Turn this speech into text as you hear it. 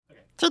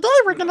Today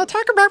we're going to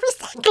talk about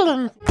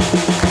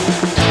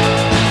recycling.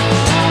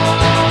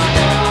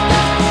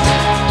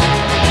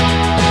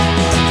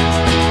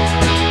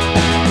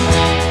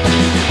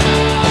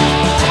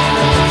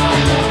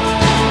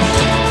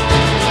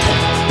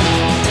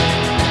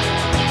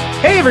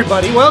 Hey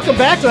everybody, welcome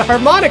back to the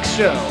Harmonics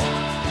Show.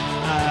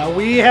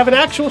 We have an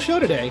actual show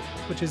today,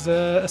 which is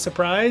a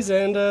surprise,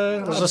 and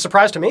It was a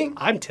surprise to me.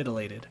 I'm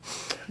titillated.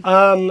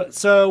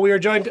 So we are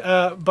joined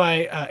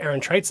by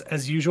Aaron Treitz,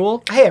 as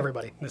usual. Hey,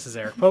 everybody. This is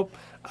Eric Pope.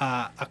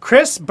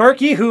 Chris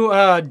Berkey, who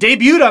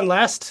debuted on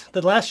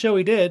the last show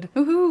we did.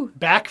 Woohoo!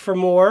 Back for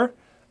more.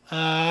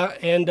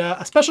 And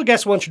a special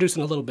guest we'll introduce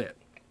in a little bit.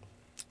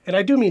 And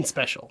I do mean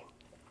special.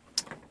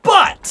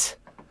 But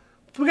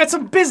we got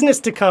some business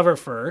to cover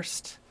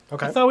first.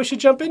 Okay. I thought we should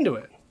jump into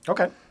it.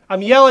 Okay.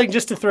 I'm yelling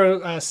just to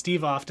throw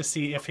Steve off to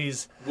see if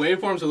he's...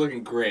 Waveforms are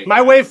looking great. My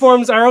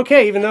waveforms are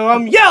okay, even though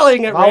I'm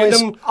yelling at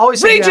random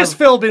Regis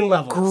filled-in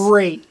levels.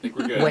 Great I think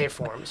we're good.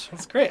 waveforms.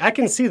 That's great. I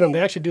can see them.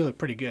 They actually do look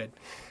pretty good.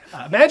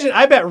 I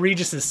bet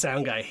Regis's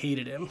sound guy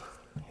hated him.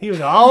 He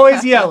was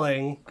always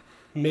yelling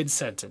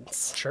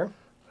mid-sentence. Sure.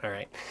 All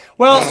right.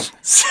 Well,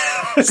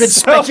 Good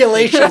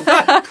speculation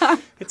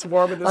it's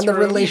warm in this on the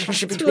room.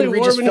 relationship It's between really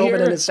Regis warm in Philbin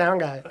here. and his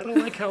sound guy. I don't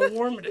like how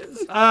warm it is.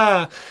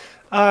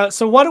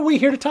 So what are we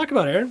here to talk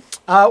about, Aaron?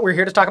 We're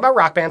here to talk about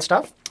Rock Band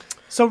stuff.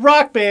 So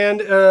Rock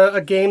Band,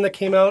 a game that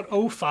came out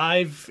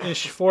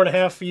 5-ish,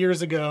 4.5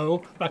 years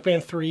ago. Rock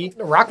Band 3.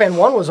 Rock Band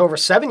 1 was over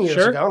 7 years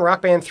Sure. ago, and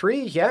Rock Band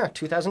 3,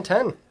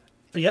 2010.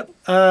 Yep.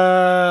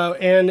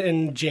 And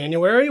in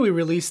January, we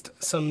released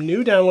some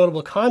new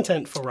downloadable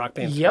content for Rock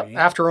Band 3. Yep.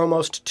 After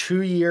almost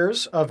 2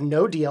 years of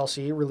no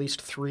DLC,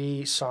 released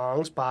 3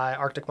 songs by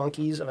Arctic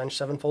Monkeys, Avenged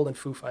Sevenfold, and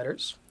Foo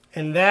Fighters.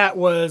 And that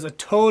was a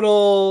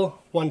total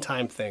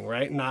one-time thing,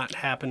 right? Not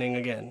happening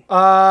again.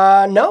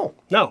 No.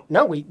 No.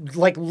 No, we,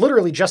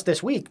 literally just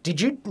this week. Did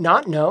you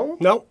not know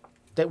Nope.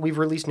 that we've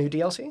released new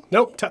DLC?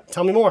 Nope.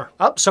 Tell me more.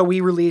 So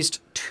we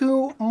released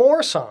 2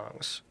 more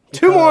songs.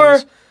 2 more?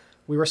 because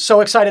We were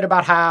so excited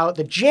about how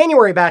the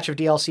January batch of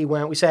DLC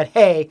went. We said,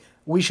 hey,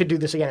 we should do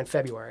this again in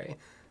February.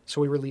 So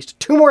we released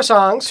 2 more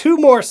songs. 2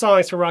 more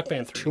songs for Rock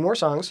Band 3. 2 more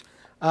songs.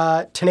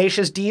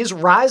 Tenacious D's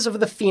Rise of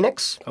the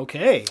Phoenix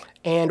Okay.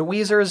 and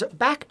Weezer's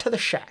Back to the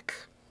Shack.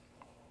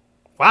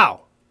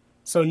 Wow.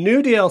 So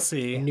new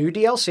DLC. New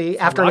DLC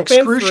after an Rock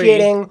Band 3.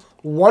 excruciating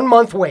 1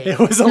 month wait. It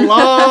was a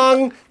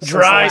long, since the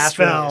dry last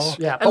spell. release.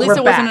 Yeah, At but least we're it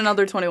back. wasn't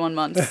another 21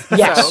 months.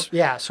 Yes, So.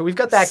 yeah. So we've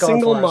got that going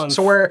Single for us. month.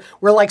 So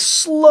we're like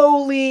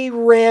slowly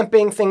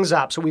ramping things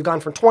up. So we've gone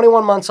from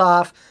 21 months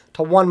off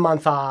to 1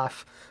 month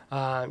off.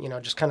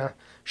 Just kind of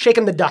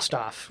shaking the dust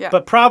off. Yeah.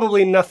 But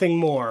probably nothing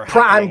more.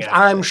 happening after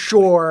I'm this.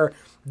 sure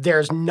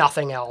there's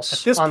nothing else At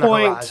this on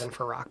point, the horizon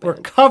for Rock We're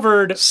Band.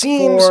 covered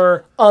Seems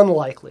for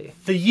unlikely.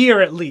 the year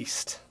at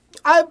least.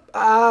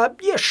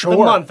 Yeah, sure.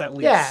 The month at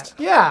least.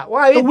 Yeah.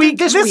 Well, I mean, week-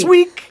 this this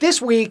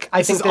week. I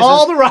This think is this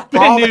all is the Rock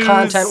Band all the news.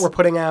 content we're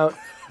putting out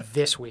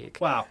this week.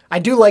 Wow. I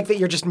do like that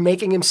you're just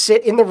making him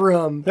sit in the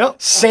room,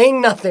 Yep.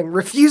 saying nothing,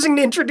 refusing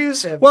to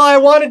introduce him. Well, I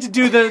wanted to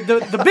do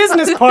the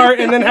business part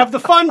and then have the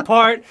fun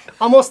part,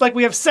 almost like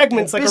we have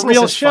segments like Business a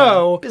real is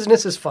show. Fun.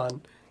 Business is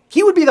fun.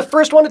 He would be the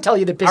first one to tell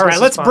you that business All right,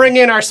 is let's fun. bring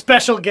in our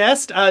special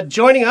guest.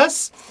 Joining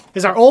us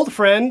is our old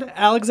friend,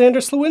 Alexander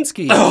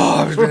Sliwinski.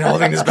 Oh, I've been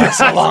holding this back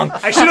so long.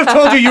 I should have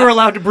told you were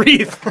allowed to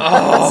breathe.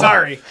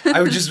 Sorry.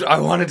 I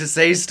wanted to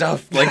say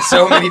stuff like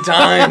so many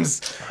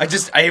times.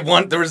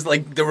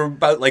 There were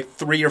about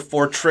 3 or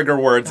 4 trigger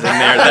words in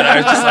there that I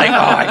was just like,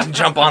 I can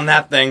jump on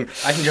that thing.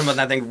 I can jump on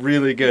that thing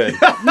really good.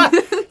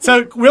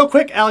 So, real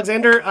quick,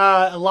 Alexander,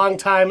 a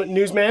longtime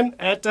newsman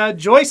at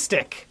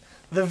Joystiq,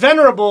 the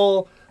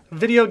venerable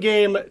video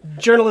game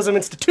journalism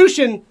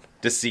institution,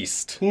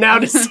 Deceased. now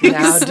deceased,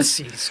 Now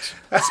deceased.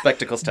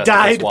 Spectacles, testicles,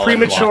 died wallet,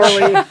 and watch.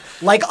 prematurely.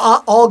 Like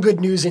all good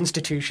news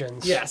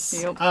institutions. Yes.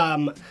 Yep.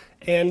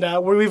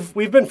 And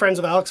we've been friends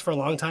with Alex for a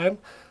long time.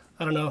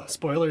 I don't know,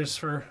 spoilers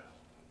for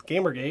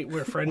Gamergate.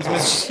 We're friends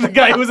with the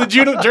guy who was a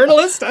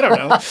journalist. I don't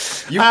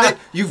know.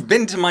 You've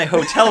been to my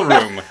hotel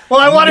room. Well,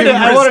 I wanted to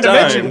numerous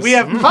mention times. we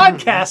have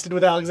podcasted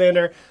with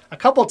Alexander a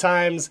couple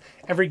times.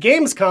 Every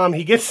Gamescom,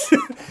 he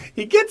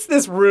gets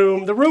this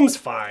room. The room's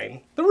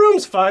fine.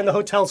 The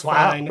hotel's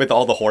fine. With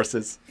all the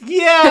horses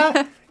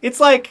Yeah, it's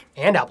like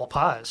And apple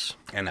pies.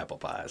 and apple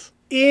pies.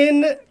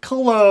 in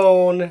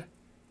Cologne,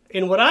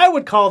 in what I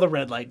would call the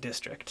red light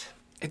district.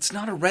 It's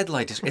not a red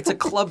light district. It's a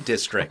club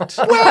district.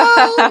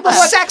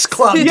 The sex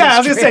club. Yeah, I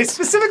was district. gonna say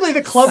specifically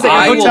the club that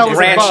I your hotel will is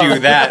grant above. you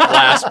that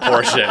last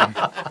portion.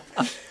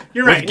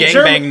 You're right. With In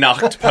German- gangbang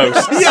Nacht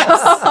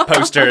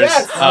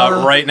posters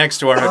right next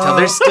to our hotel.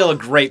 There's still a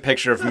great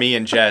picture of me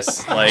and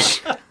Jess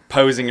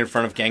posing in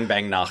front of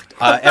gangbang Nacht.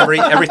 Every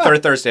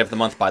third Thursday of the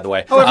month, by the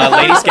way.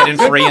 Ladies get in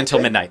free until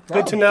midnight.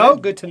 Good to know.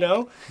 Good to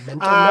know.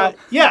 Mental note.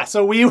 Yeah,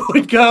 so we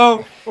would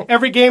go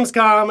every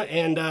Gamescom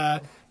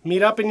and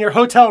meet up in your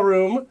hotel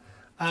room.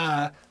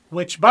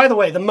 which, by the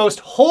way, the most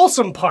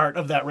wholesome part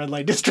of that red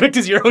light district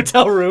is your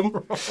hotel room,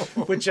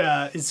 which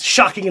is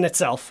shocking in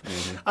itself.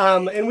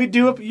 And we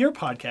do your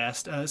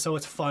podcast, so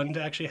it's fun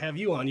to actually have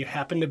you on. You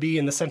happen to be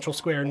in the Central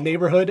Square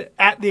neighborhood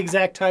at the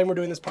exact time we're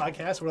doing this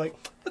podcast. We're like,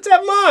 let's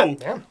have them on.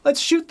 Yeah. Let's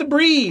shoot the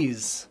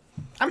breeze.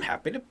 I'm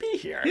happy to be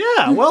here.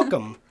 Yeah,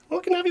 welcome. We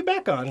can have you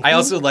back on. I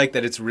also like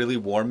that it's really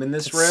warm in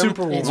this room,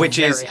 super warm. It's which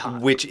very is hot.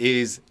 which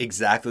is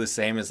exactly the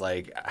same as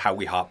like how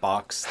we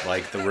hotbox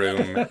like the room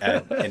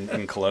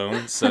in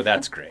Cologne. So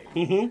that's great.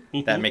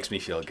 That makes me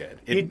feel good.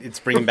 It's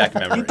bringing back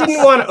memories. You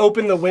didn't want to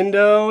open the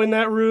window in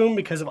that room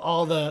because of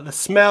all the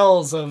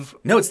smells of...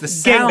 No, it's the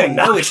gangbang sound.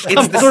 No, knocks it's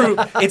come through.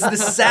 it's the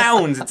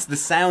sounds. It's the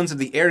sounds of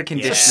the air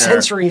conditioner,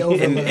 sensory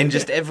overload. and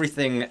just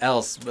everything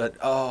else. But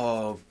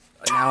now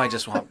I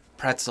just want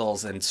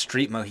pretzels and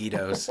street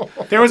mojitos.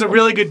 There was a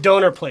really good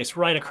donor place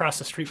right across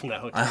the street from that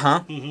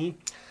hotel.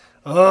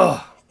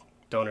 Oh,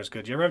 donor's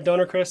good. You ever have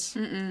donor, Chris?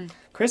 Mm-mm.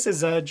 Chris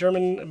is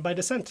German by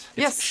descent.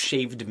 It's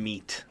shaved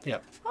meat.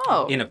 Yep.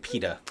 Oh. In a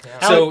pita.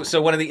 Yeah.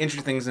 So one of the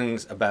interesting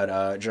things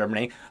about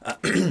Germany,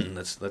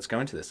 let's go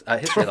into this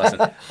history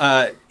lesson.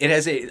 It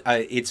has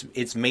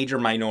its major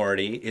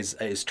minority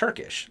is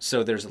Turkish.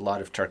 So there's a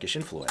lot of Turkish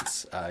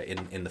influence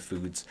in the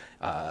foods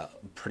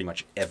pretty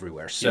much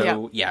everywhere.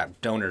 So yeah,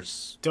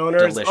 donors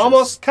Donor's delicious.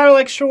 almost kind of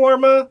like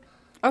shawarma,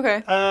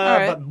 Okay. All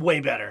right. but way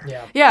better.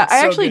 Yeah. Yeah, It's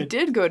I so actually good.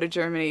 did go to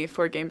Germany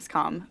for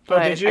Gamescom, Oh,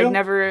 but did you? I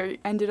never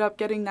ended up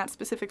getting that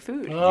specific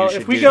food. Well,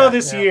 should if we do go that.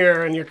 this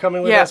year and you're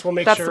coming with Yeah, us, we'll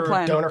make that's the sure.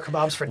 plan. Donor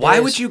kebabs for days. Why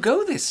would you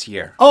go this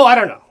year? Oh, I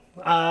don't know.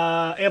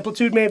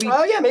 Amplitude maybe.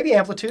 Oh yeah, maybe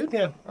Amplitude.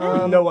 Yeah.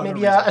 No other Maybe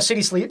reason. A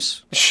City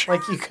Sleeps.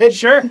 Like you could.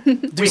 Sure.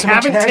 We some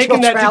haven't international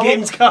taken that travel. to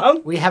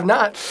Gamescom. We have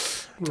not.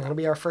 That'll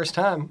be our first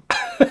time.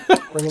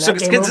 Bringing So that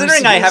game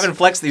considering I overseas. haven't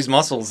flexed these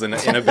muscles in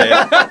a bit,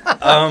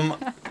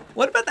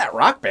 what about that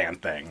rock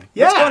band thing?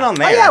 Yeah. What's going on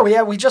there? Oh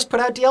yeah, we just put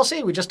out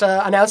DLC. We just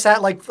announced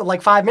that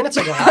like 5 minutes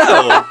ago.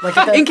 Oh, Like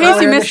at the, In case you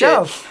earlier in the missed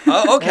show. it.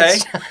 oh, okay.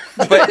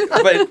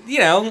 but you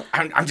know,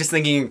 I'm just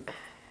thinking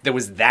there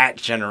was that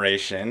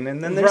generation,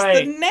 and then there's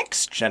Right. the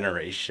next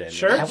generation.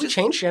 Sure. Have we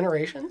changed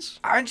generations?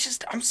 I'm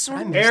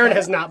sort of. Aaron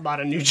has not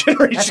bought a new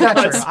generation. That's not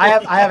true. console. I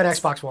have an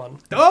Xbox One.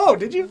 Oh,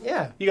 did you?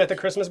 Yeah. You got the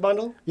Christmas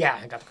bundle? Yeah,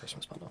 I got the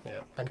Christmas bundle. Yeah,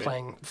 Been good.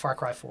 playing Far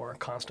Cry 4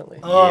 constantly.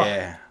 Oh,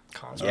 Yeah.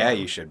 Constantly. Yeah,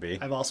 you should be.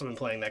 I've also been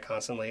playing that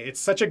constantly. It's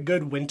such a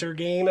good winter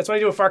game. That's what I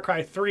do with Far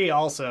Cry 3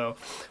 also.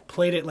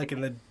 Played it like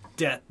in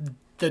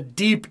the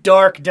deep,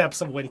 dark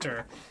depths of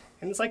winter.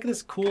 And it's like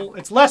this cool,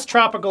 it's less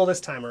tropical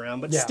this time around,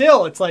 but Yeah.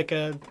 still it's like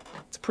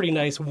it's a pretty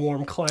nice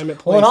warm climate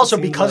place. Well, and it also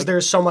seems because like.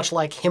 there's so much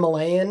like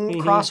Himalayan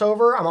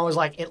crossover, I'm always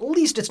like, at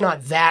least it's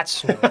not that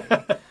snowy.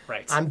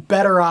 Right. I'm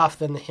better off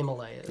than the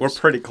Himalayas. We're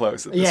pretty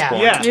close at this Yeah.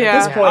 point. Yeah. At Yeah,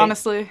 this point-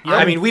 honestly.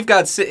 I mean, we've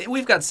got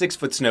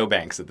 6-foot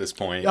snowbanks at this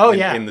point. Oh, in,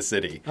 yeah. in the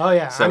city. Oh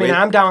yeah, So I mean it-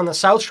 I'm down on the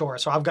South Shore,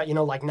 so I've got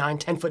like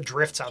 9-10 foot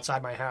drifts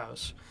outside my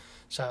house.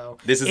 So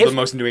This is if- the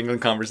most New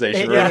England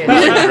conversation It we're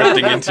is.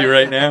 drifting into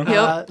right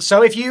now.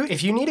 So if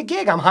you need a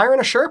gig, I'm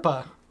hiring a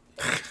Sherpa.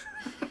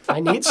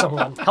 I need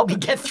someone help me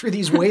get through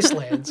these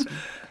wastelands.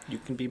 You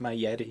can be my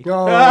Yeti.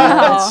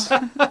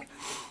 Oh,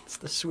 it's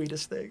the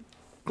sweetest thing.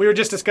 We were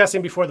just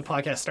discussing before the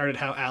podcast started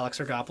how Alex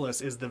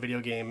Ergopoulos is the video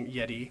game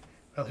Yeti.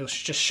 Well, he'll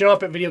just show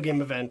up at video game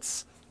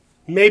events,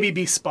 maybe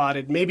be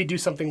spotted, maybe do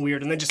something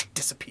weird, and then just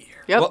disappear.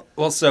 Yep.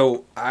 Well,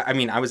 so I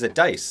mean, I was at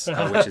DICE,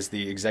 which is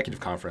the executive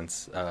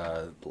conference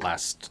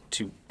last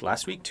 2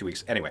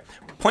 weeks. Anyway,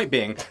 point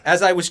being,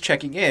 as I was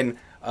checking in,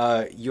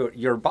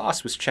 your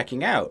boss was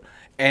checking out,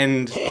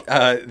 and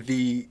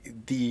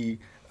the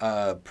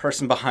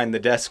person behind the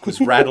desk was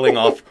rattling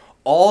off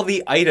all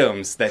the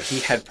items that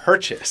he had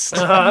purchased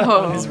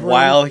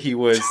while he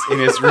was in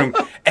his room.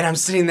 And I'm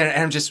sitting there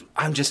and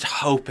I'm just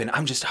hoping,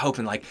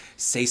 like,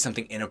 say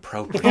something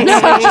inappropriate.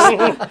 Say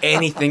just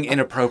anything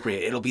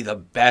inappropriate. It'll be the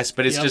best.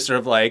 But it's just sort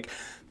of like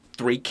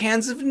 3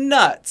 cans of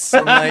nuts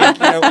and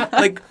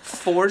like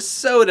 4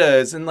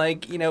 sodas and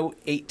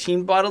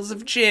 18 bottles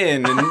of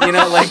gin and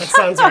That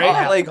sounds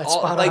right. That's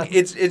spot on.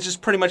 it's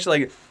just pretty much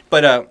like,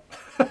 but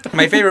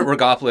my favorite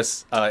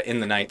Rogopoulos in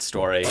the night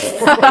story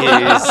is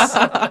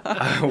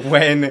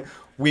when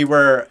we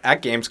were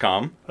at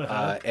Gamescom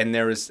and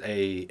there was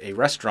a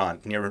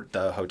restaurant near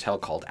the hotel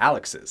called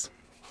Alex's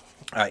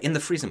in the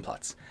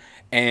Friesenplatz,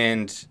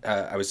 and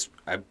I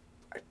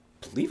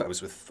believe I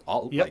was with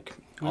all Yep. like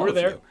We all were of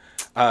there. you,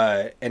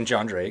 and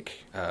John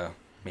Drake.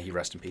 May he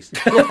rest in peace.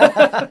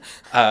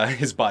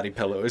 His body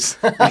pillows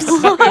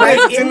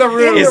It's in the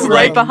room. is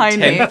right like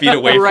behind 10 me. feet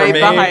away Right from me,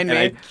 behind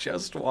and me. I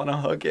just want to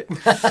hug it. You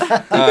could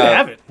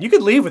have it. You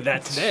could leave with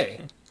that today.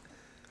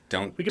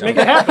 Don't We could don't, make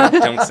it happen.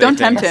 Don't say Don't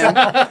things. tempt him.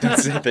 Don't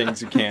say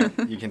things you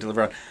can't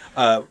deliver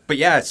on. But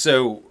yeah,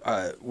 so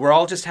we're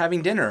all just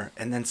having dinner,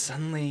 and then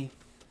suddenly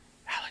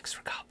Alex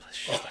Rogopoulos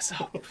shows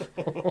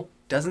up.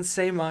 Doesn't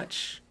say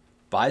much.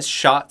 Buys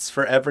shots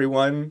for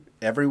everyone.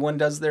 Everyone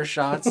does their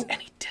shots, and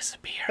he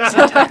disappears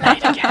into the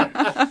night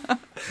again.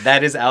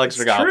 That is Alex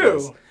Regopoulos.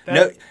 true.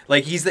 No,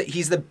 like he's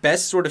the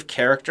best sort of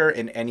character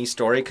in any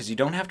story because you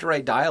don't have to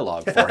write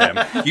dialogue for him.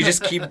 You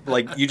just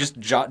you just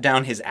jot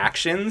down his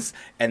actions,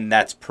 and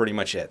that's pretty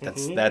much it.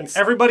 That's And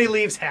everybody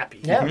leaves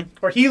happy. Yeah.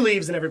 Or he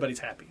leaves and everybody's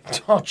happy.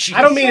 Oh, jeez.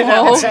 I don't mean it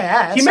that way.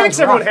 That He makes sounds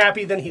everyone rough.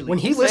 happy, then he leaves. When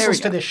he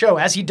listens to this show,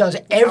 as he does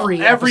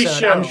every Every episode,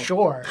 show. I'm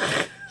sure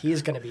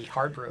he's going to be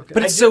heartbroken.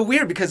 But it's so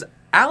weird because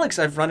Alex,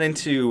 I've run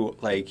into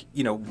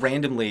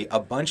randomly a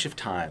bunch of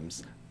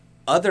times.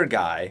 Other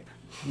guy,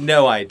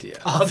 no idea.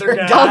 Other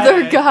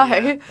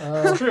guy.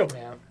 It's true.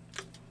 Yeah.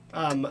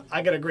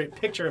 I got a great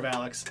picture of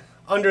Alex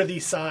under the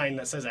sign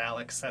that says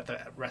Alex at the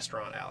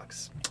restaurant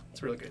Alex.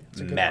 It's really good.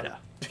 Meta.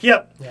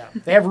 Yep. Yeah.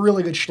 They have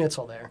really good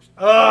schnitzel there.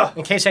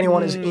 In case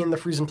anyone is in the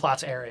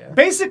Friesenplatz area.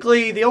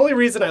 Basically, the only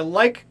reason I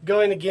like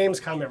going to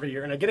Gamescom every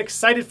year, and I get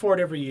excited for it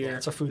every year,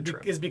 it's a food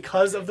trip. is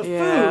because of the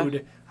Yeah.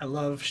 food. I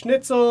love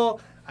schnitzel.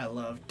 I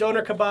love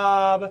doner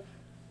kebab.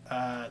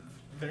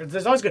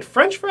 There's always good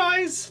French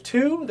fries,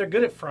 too. They're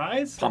good at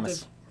fries.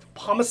 Hummus.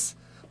 Pommes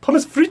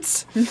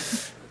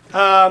frites.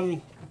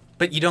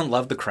 But you don't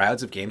love the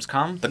crowds of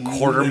Gamescom? The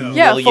quarter million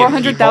Yeah, people?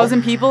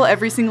 400,000 people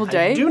every single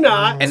day. Do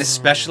not. And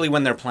especially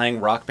when they're playing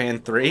Rock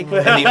Band 3, and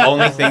the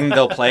only thing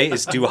they'll play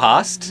is Du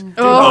Hast.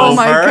 Oh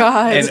my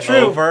God. And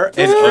over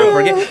and over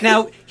again.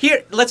 Now,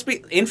 here, let's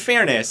be, in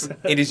fairness,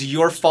 it is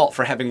your fault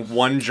for having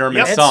one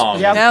German Yep. song.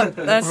 Yep. Yeah,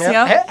 that's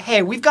Yep.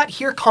 Hey, we've got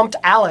Here Kommt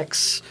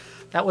Alex.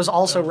 That was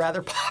also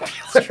rather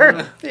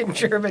popular in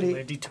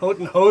Germany. Die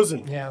Toten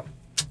Hosen. Yeah.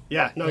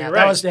 Yeah, no, Yeah, you're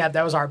right.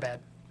 that was our bad.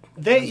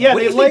 They What do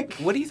they you like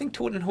think, what do you think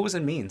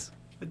Totenhosen means?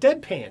 the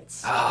dead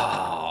pants. Oh,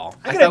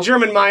 I got a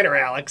German minor,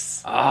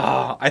 Alex.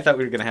 I thought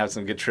we were gonna have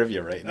some good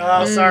trivia right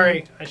now. Oh,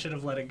 sorry. I should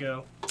have let it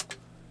go.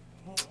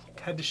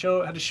 Had to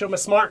show my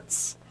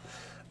smarts.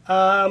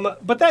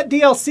 But that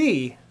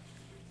DLC,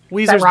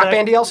 Weezer's Rock back,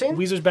 Band DLC?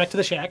 Weezer's Back to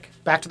the Shack.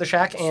 Back to the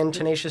Shack and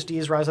Tenacious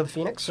D's Rise of the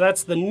Phoenix. So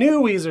that's the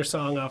new Weezer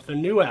song off their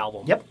new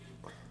album. Yep.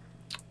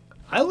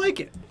 I like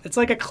it. It's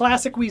like a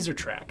classic Weezer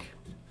track.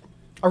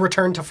 A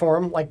return to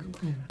form, like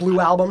Blue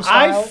Album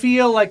style. I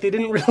feel like they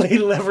didn't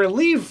really ever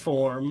leave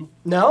form.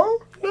 No?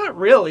 Not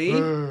really.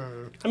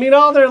 I mean,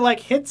 all their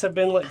hits have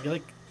been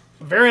like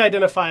very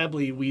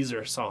identifiably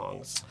Weezer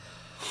songs.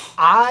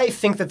 I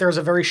think that there's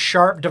a very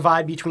sharp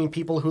divide between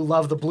people who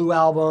love the Blue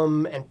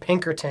Album and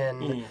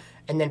Pinkerton,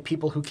 and then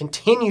people who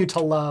continue to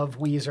love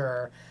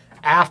Weezer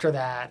after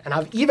that. And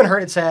I've even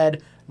heard it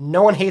said,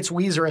 no one hates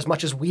Weezer as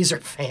much as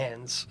Weezer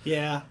fans.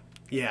 Yeah,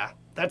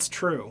 that's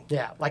true.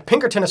 Yeah, like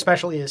Pinkerton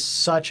especially is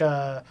such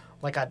a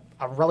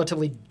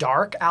relatively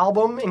dark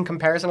album in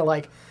comparison to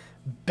like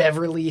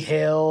Beverly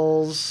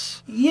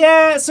Hills.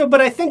 Yeah,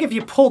 but I think if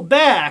you pull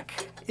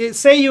back,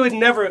 say you had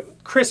never...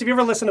 Chris, have you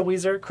ever listened to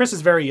Weezer? Chris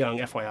is very young,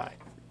 FYI.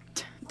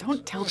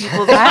 Don't tell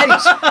people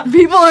that.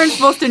 People aren't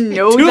supposed to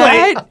know Too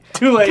that. late.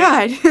 Too late.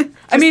 God.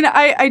 I mean,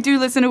 I do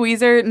listen to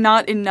Weezer,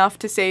 not enough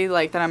to say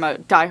that I'm a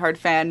diehard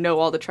fan, know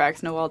all the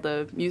tracks, know all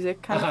the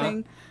music kind of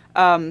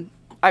thing.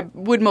 I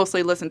would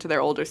mostly listen to their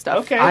older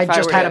stuff. Okay. I if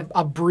just were had to-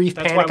 a brief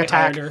That's panic why we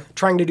attack hired her.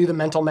 trying to do the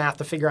mental math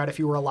to figure out if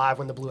you were alive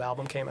when the Blue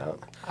Album came out.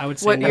 I would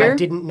say What And year? I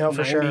didn't know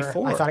for sure.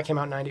 94. I thought it came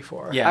out in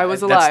 94. Yeah, I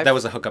was alive. That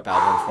was a hookup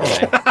album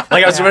for me.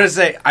 Like I was going to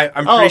say,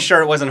 I'm pretty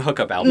sure it wasn't a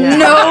hookup album. No.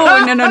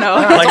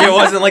 Like it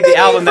wasn't like the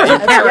album that you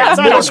That's right. I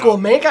don't Middle know. school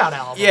makeout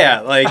album.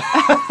 Yeah, like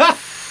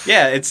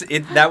yeah,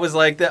 that was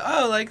like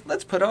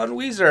let's put on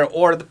Weezer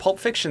or the Pulp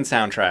Fiction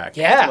soundtrack.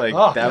 Yeah. like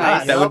Oh, that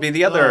nice. that would be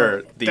the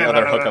other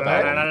hookup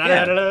album.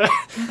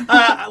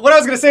 Yeah. What I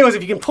was going to say was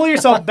if you can pull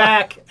yourself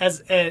back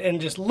and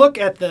just look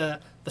at the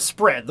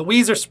spread, the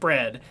Weezer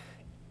spread,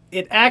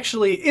 it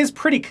actually is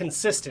pretty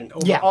consistent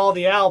over all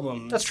the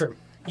albums. That's true.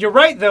 You're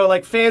right, though.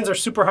 Like, fans are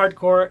super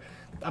hardcore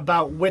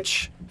about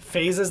which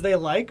phases they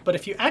like, but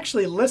if you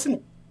actually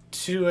listen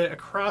to it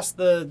across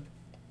the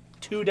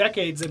 2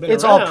 decades they've been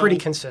It's around, all pretty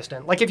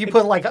consistent. Like if you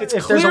put it's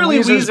if there's a clearly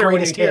Weezer's Weezer when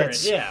greatest you hear it,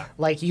 hits, yeah.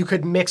 like you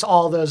could mix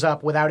all those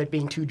up without it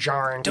being too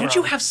jarring. Don't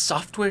you have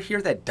software here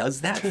that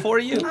does that for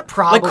you?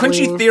 Probably. Like, couldn't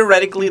you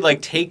theoretically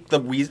take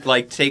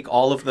take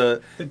all of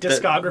the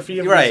discography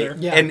of right, Weezer?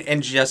 Yeah.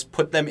 and just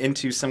put them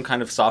into some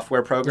kind of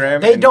software program?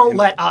 They and- don't and-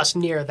 let us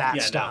near that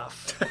Yeah, no.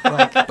 stuff.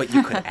 Like, But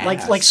you could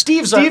ask. like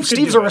Steve's Steve could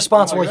a do it.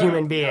 responsible Oh, yeah.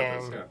 human Yeah,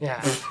 being.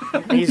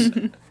 that's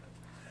Yeah.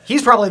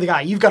 He's probably the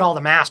guy. You've got all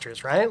the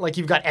masters, right? Like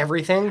you've got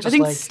everything. Just I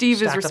think like, Steve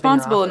stacked is up in your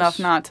responsible enough office.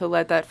 not to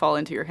let that fall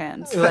into your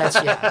hands. That's,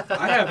 yeah.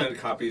 I haven't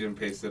copied and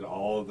pasted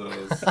all of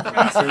those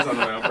masters on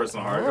my own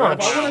personal hard drive.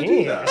 Why would I do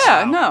jeez. that?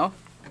 Yeah, no.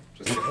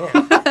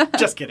 Just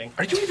Just kidding.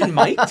 Are you even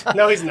mic'd?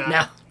 No, he's not.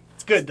 No.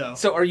 It's good, though.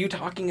 So are you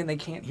talking and they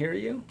can't hear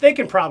you? They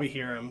can probably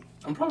hear him.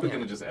 I'm probably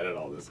gonna just edit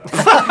all this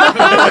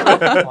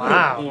out.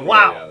 Wow. One way or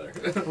Wow. the other.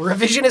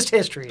 Revisionist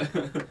history.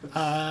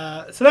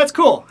 So that's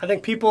cool. I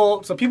think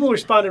people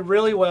responded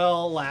really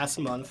well last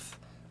month.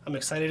 I'm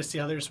excited to see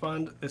how they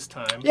respond this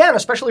time. Yeah, and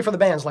especially for the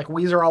bands. Like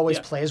Weezer always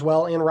Yeah. plays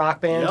well in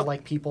Rock Band. Yep.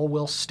 Like people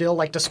will still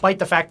despite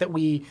the fact that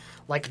we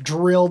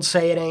drilled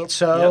 "Say It Ain't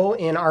So"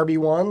 in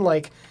RB1.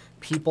 Like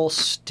people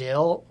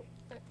still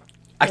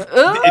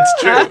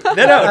It's true.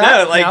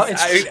 No. Like, No,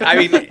 it's I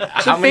mean,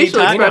 how many facial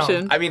times?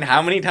 expression. I mean,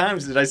 how many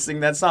times did I sing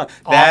that song?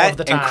 All That of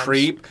the and times.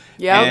 Creep.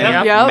 Yep,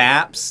 And yep.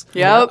 Maps.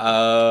 Yep.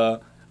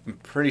 I'm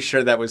pretty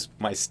sure that was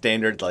my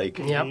standard like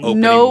Yep. opening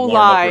No warm-up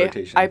lie,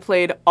 rotation. I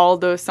played all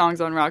those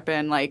songs on Rock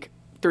Band like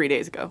 3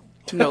 days ago.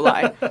 No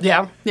lie.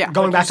 Yeah. Yeah.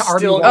 Going back to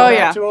Still RB1. go Oh, back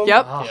yeah. to 'em?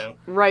 Yep. Yeah.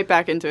 Right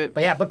back into it.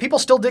 But people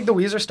still dig the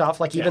Weezer stuff.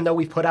 Like even Yeah. though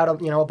we've put out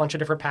a bunch of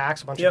different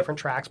packs, a bunch Yep. of different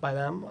tracks by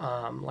them,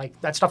 like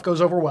that stuff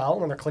goes over well,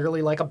 and they're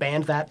clearly like a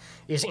band that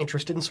is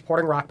interested in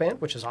supporting Rock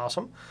Band, which is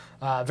awesome.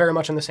 Very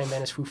much in the same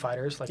vein as Foo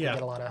Fighters. Like Yeah. we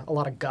get a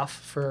lot of guff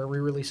for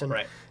re-releasing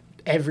Right.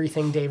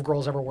 everything Dave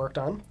Grohl's ever worked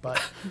on. But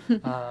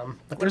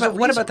there's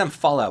What about them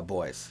Fallout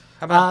Boys?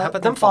 How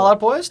about them Fallout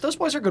Boys? Those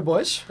boys are good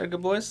boys. They're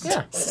good boys.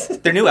 Yeah.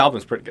 Their new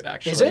album's pretty good,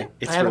 actually. Is it?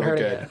 It's I haven't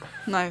really heard good. it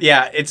yet. Nice.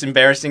 Yeah, it's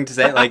embarrassing to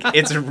say. Like,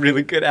 it's a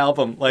really good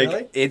album.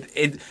 Like,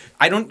 Really?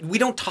 we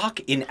don't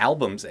talk in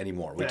albums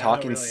anymore. We Yeah, talk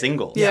not in really.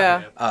 singles.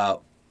 Yeah.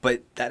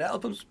 But that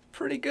album's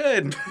pretty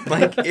good.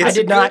 Like, it's I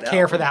did a not good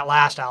care for album. that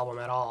last album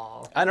at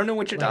all. I don't know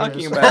what you're Like,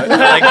 talking it is. about.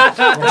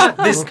 Like,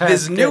 this Okay,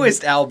 this good.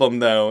 newest album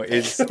though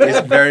is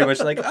very much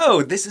like,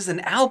 oh, this is an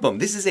album.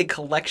 This is a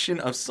collection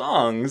of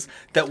songs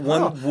that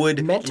one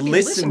would Meant to be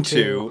listen listened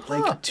to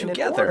like Huh, in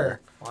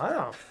together.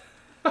 order.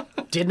 Wow.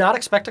 Did not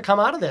expect to come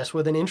out of this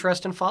with an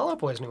interest in Fall Out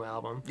Boy's new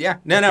album. Yeah,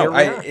 Here no.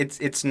 we are.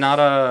 It's not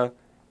a,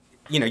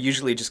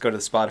 usually you just go to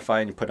the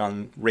Spotify and you put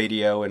on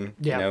radio and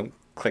Yeah.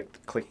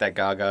 click that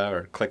Gaga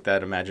or click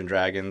that Imagine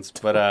Dragons,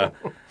 but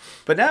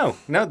no,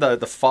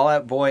 the Fall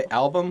Out Boy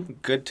album,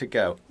 good to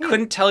go.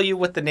 Couldn't tell you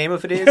what the name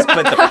of it is,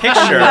 but the The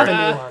picture,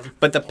 new one.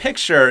 but the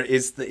picture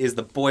is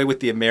the boy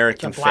with the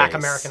American The black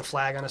face. American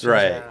flag on his face.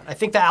 Right. Yeah. I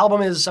think the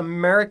album is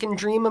American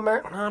Dream,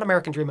 not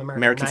American Dream,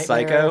 American Nightmare,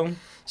 Psycho,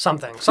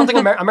 something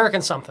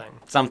American something.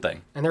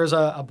 something. And there's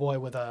a boy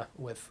with a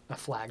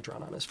flag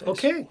drawn on his face.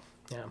 Okay.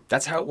 Yeah.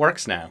 That's how it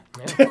works now.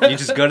 You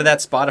just go to that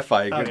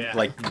Spotify, yeah.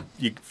 like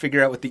you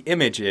figure out what the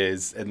image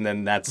is, and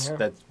then that's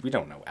we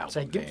don't know album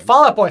Say, names.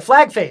 Fall Out Boy,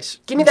 flag face.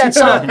 Give me that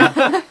song.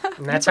 And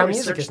that's how probably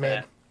music is searched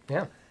made.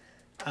 that.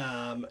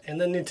 Yeah. And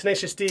then the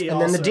Tenacious D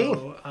And also. then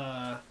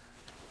the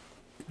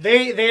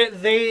D.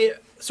 They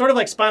sort of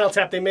like Spinal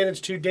Tap. They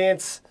managed to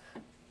dance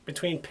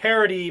between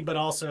parody, but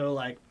also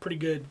like pretty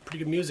good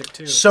music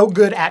too. So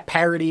good at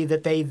parody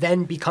that they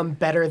then become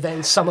better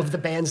than some of the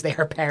bands they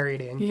are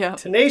parodying. Yeah.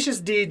 Tenacious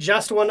D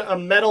just won a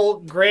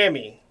metal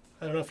Grammy.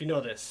 I don't know if you know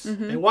this.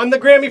 They won the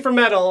Grammy for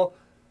metal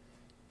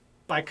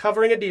by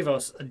covering a Dio,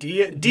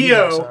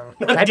 song.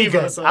 not That'd be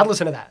Devo good. song. I'd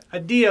listen to that. A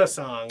Dio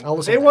song. I'll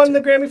listen They to that won too.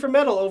 the Grammy for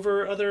metal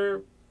over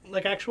other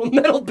like actual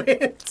metal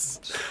bands.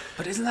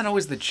 But isn't that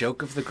always the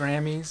joke of the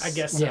Grammys? I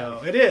guess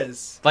so. It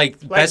is. Like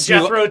Like best new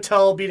Jethro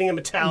Tull beating a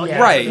Metallica. Yeah.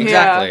 right, Yeah.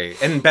 exactly.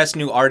 And best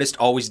new artist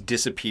always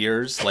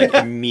disappears like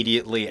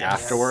immediately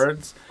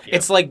afterwards.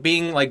 It's like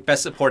being like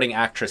best supporting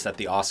actress at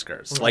the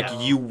Oscars. Like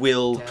you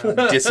will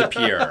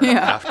disappear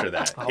after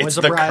that. Always it's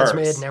a the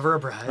bridesmaid, curse. never a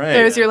bride. Right.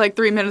 There's your like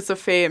 3 minutes of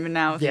fame, and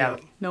now Yeah.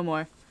 no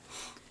more.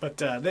 But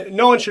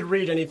no one should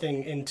read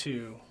anything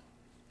into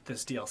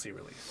this DLC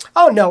release.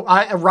 Oh no,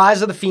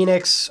 Rise of the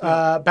Phoenix,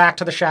 Back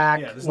to the Shack.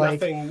 Yeah, there's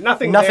like,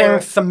 nothing there.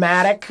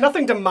 thematic.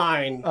 Nothing to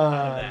mine out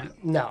of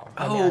that. No,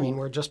 I mean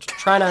we're just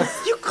trying to.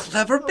 You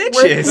clever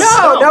bitches. No,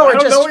 I we're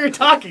don't just know what you're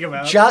talking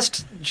about.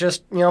 just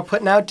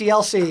putting out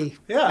DLC.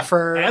 yeah,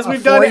 for as a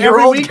we've done every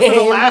 4-year-old week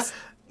game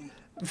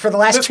for the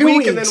last this 2 week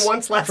weeks, and then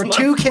once last for month.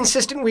 2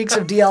 consistent weeks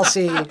of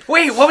DLC.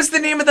 Wait, what was the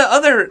name of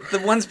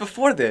the ones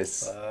before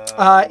this?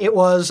 It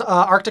was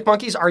Arctic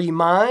Monkeys, Are You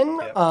Mine?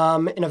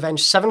 An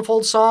Avenged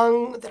Sevenfold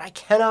song that I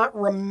cannot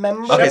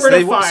remember. Okay, Shepherd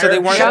of Fire. so they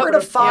weren't. Shepherd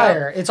of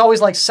Fire. It's always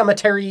like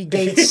Cemetery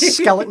Gates,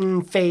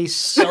 Skeleton Face,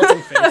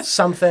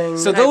 something.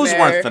 So those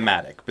Nightmare. weren't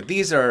thematic, but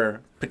these are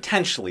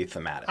potentially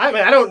thematic. I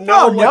mean, I don't know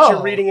Oh, what no.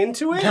 you're reading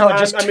into it. No,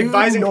 just I'm 2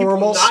 advising people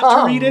normal not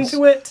songs. to read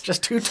into it.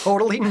 Just 2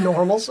 totally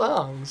normal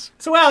songs.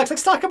 So, Alex,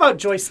 let's talk about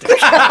Joystiq.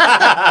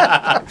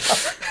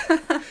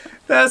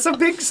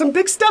 Some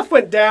big stuff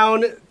went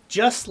down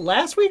just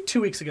last week,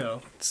 2 weeks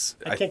ago.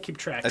 I can't keep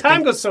track. Time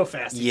think- goes so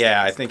fast.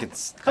 Yeah, I think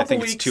it's Couple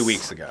 2 weeks.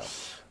 weeks ago.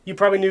 You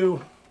probably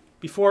knew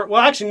before.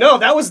 Well, actually, no.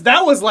 That was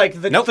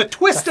like the Nope. the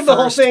twist The of the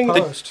whole first thing.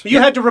 post. You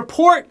had to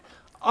report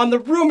on the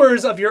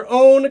rumors of your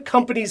own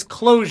company's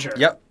closure.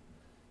 Yep.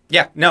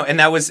 Yeah, no, and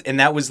that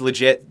was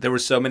legit. There were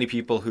so many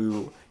people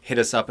who hit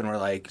us up and were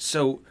like,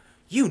 "So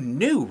you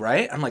knew,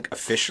 right?" I'm like,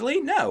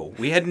 "Officially? No.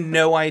 We had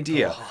no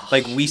idea.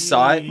 Like we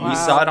saw it. We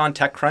saw it on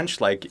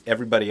TechCrunch like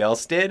everybody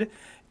else did."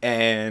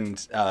 And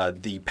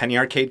the Penny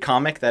Arcade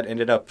comic that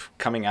ended up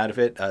coming out of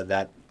it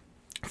that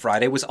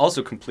Friday was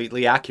also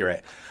completely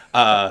accurate.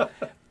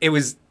 It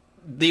was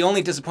the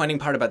only disappointing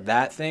part about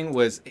that thing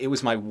was it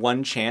was my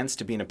one chance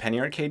to be in a Penny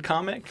Arcade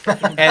comic,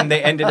 and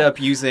they ended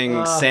up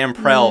using Sam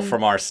Prell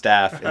from our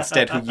staff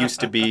instead, who used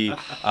to be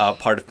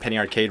part of Penny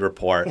Arcade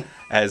Report,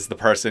 as the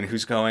person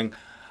who's going.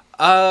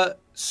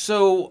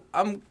 So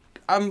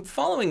I'm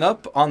following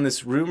up on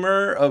this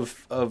rumor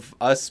of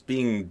us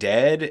being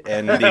dead,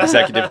 and the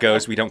executive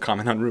goes, "We don't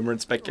comment on rumor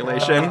and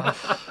speculation."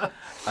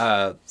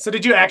 So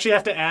did you actually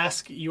have to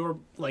ask your,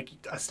 like,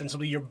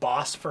 ostensibly your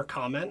boss for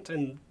comment?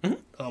 And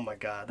oh my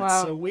god, that's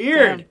Wow. so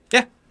weird.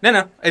 Damn. Yeah,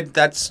 no,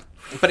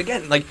 but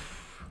again, like,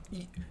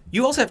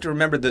 you also have to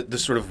remember the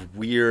sort of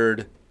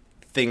weird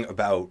thing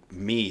about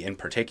me in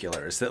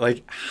particular is that,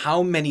 like,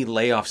 how many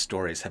layoff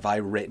stories have I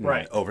written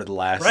over the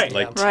last, Right.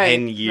 like, Yeah.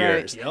 10 Right.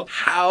 years? Yep.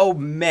 How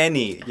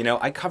many? You know,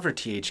 I covered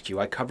THQ,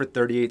 I covered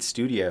 38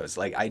 Studios,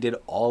 like, I did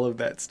all of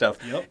that stuff.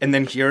 Yep. And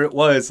then here it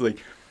was, like,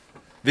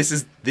 this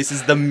is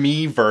the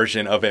me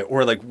version of it,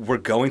 or like we're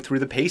going through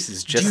the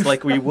paces just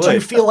like we would. Do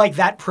you feel like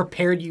that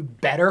prepared you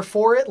better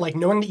for it? Like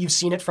knowing that you've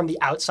seen it from the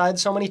outside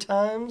so many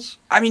times?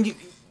 I mean,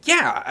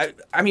 yeah.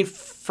 I mean,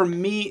 for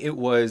me, it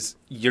was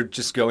you're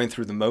just going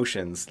through the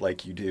motions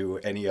like you do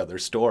any other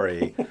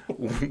story,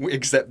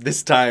 except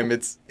this time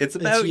it's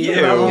about you.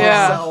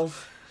 Yeah.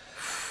 Yourself.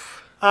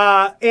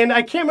 And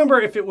I can't remember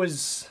if it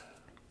was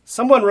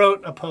someone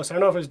wrote a post. I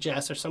don't know if it was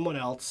Jess or someone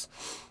else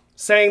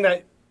saying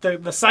that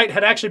the site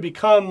had actually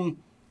become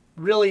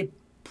really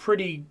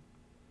pretty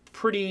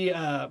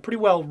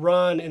well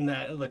run, in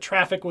that the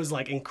traffic was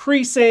like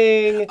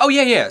increasing. Oh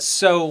yeah.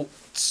 So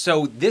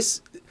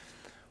this,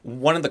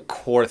 one of the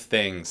core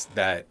things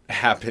that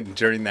happened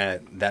during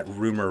that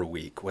rumor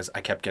week was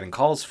I kept getting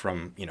calls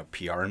from, you know,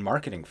 PR and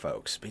marketing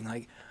folks being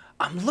like,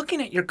 I'm looking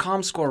at your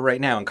ComScore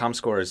right now, and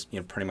ComScore is, you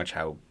know, pretty much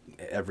how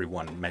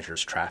everyone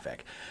measures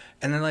traffic.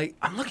 And they're like,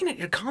 I'm looking at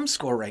your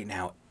ComScore right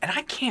now, and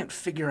I can't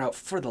figure out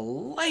for the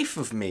life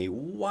of me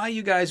why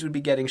you guys would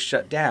be getting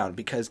shut down,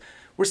 because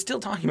we're still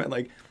talking about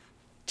like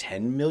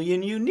 10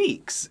 million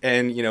uniques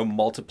and, you know,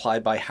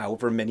 multiplied by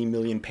however many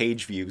million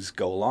page views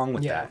go along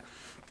with that.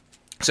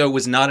 So it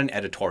was not an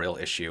editorial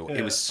issue. Yeah.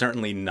 It was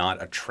certainly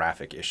not a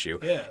traffic issue.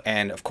 Yeah.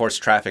 And of course,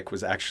 traffic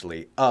was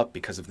actually up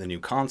because of the new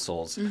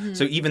consoles.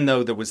 So even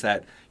though there was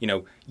that, you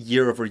know,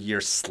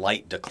 year-over-year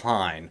slight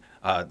decline,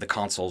 the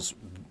consoles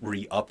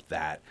re-upped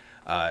that.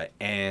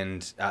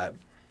 And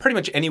pretty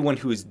much anyone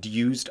who has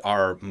used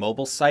our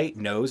mobile site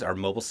knows our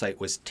mobile site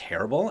was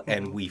terrible,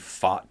 and we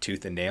fought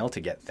tooth and nail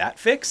to get that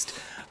fixed.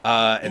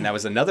 And that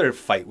was another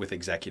fight with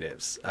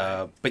executives.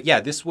 But yeah,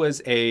 this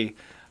was a...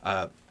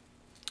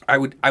 I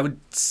would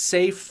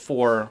say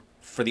for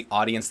the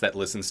audience that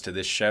listens to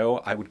this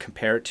show, I would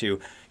compare it to,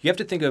 you have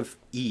to think of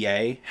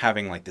EA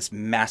having like this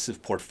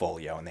massive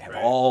portfolio, and they have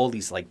all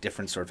these like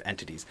different sort of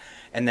entities.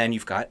 And then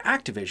you've got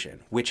Activision,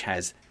 which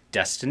has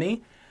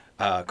Destiny,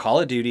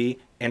 Call of Duty,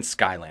 and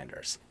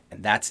Skylanders.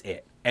 And that's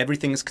it.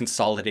 Everything is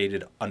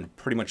consolidated on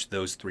pretty much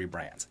those three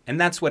brands.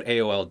 And that's what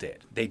AOL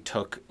did. They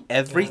took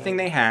everything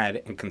they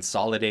had and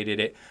consolidated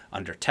it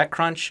under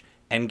TechCrunch,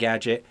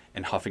 Engadget,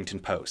 and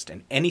Huffington Post.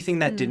 And anything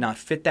that did not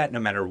fit that, no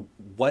matter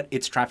what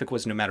its traffic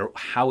was, no matter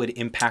how it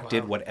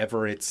impacted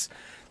whatever its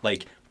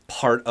like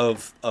part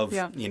of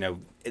you know,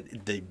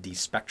 the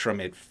spectrum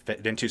it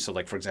fit into. So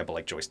like, for example,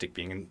 like Joystiq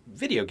being in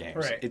video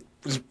games. Right. It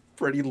was a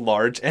pretty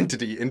large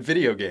entity in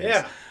video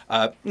games.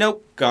 Yeah.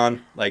 Nope,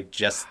 gone. Like,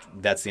 just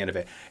that's the end of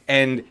it.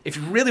 And if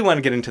you really want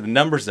to get into the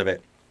numbers of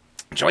it,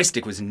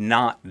 Joystiq was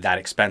not that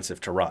expensive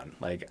to run.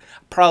 Like,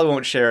 probably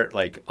won't share it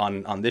like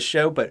on this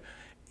show, but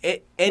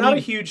Not a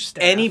huge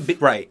staff.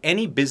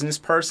 Any business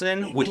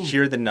person would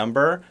hear the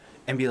number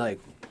and be like,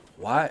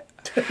 "What?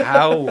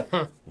 How?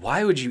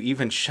 Why would you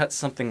even shut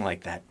something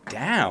like that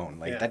down?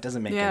 Like that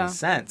doesn't make any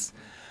sense."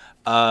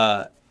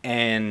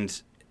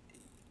 And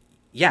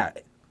yeah,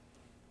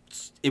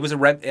 it was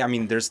I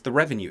mean, there's the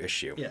revenue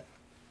issue. Yeah.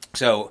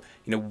 So,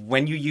 you know,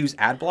 when you use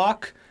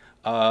AdBlock,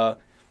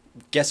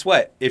 guess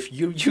what? If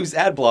you use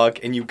AdBlock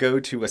and you go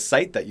to a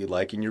site that you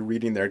like and you're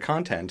reading their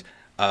content,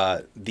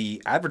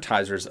 the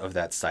advertisers of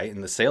that site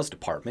and the sales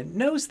department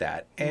knows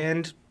that,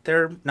 and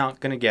they're not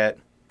going to get,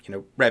 you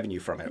know, revenue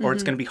from it, or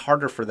it's going to be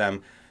harder for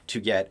them to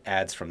get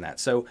ads from that.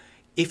 So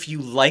if you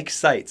like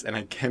sites, and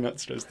I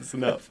cannot stress this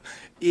enough,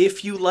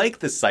 if you like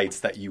the sites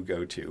that you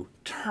go to,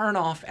 turn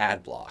off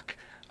AdBlock.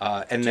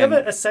 And Do you have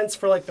a sense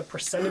for like the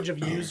percentage of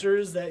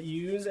users that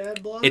use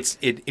AdBlock?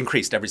 It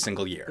increased every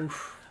single year.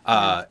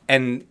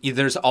 And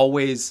there's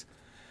always,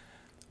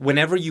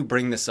 whenever you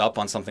bring this up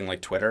on something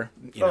like Twitter,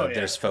 you know,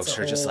 there's folks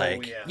who are just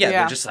like,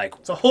 they're just like,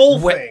 it's a whole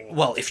thing.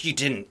 Well, if you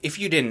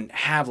didn't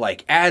have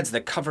like ads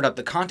that covered up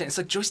the content, it's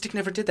like Joystiq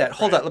never did that.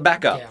 Hold up,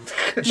 back up.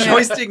 Yeah.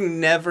 Joystiq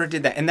never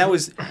did that, and that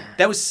was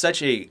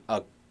such a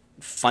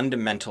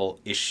fundamental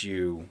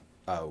issue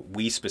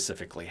we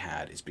specifically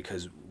had, is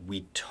because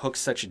we took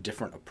such a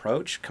different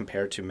approach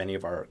compared to many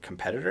of our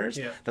competitors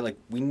that like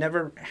we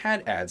never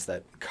had ads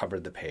that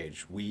covered the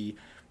page. We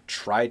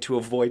tried to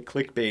avoid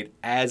clickbait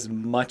as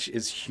much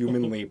as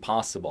humanly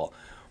possible.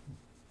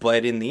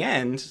 But in the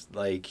end,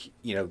 like,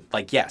 you know,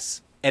 like,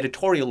 yes,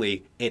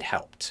 editorially it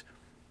helped.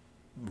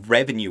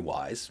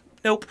 Revenue-wise,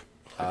 nope.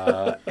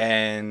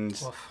 And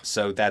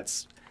so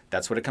that's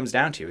what it comes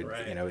down to.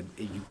 Right. You know,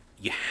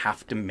 you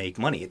have to make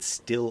money. It's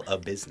still a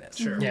business.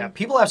 Sure. Yeah,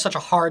 people have such a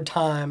hard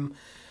time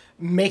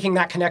making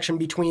that connection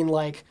between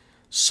like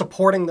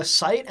supporting the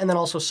site and then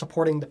also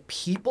supporting the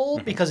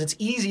people, because it's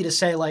easy to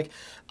say like,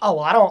 oh,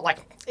 well, I don't like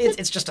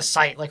it's just a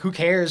site, like who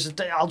cares,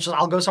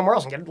 I'll go somewhere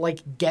else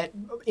and get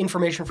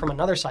information from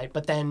another site.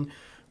 But then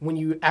when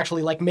you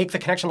actually like make the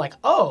connection, like,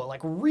 oh,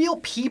 like real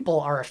people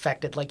are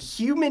affected, like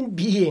human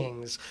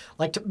beings,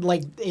 like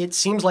it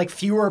seems like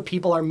fewer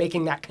people are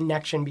making that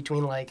connection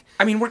between like.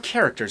 I mean, we're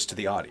characters to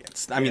the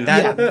audience. I mean,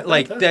 that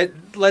like that.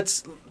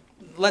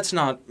 Let's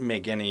not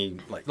make any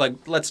like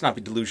let's not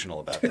be delusional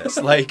about this.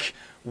 Like,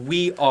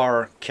 we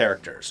are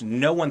characters.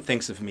 No one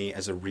thinks of me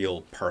as a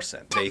real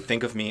person. They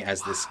think of me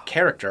as this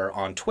character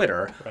on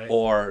Twitter,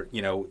 or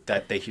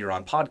that they hear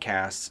on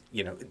podcasts.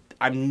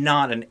 I'm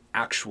not an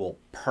actual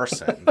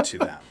person to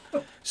them.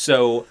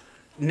 So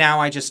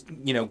now I just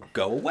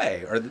go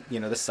away, or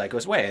the site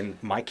goes away, and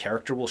my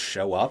character will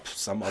show up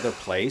some other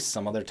place,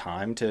 some other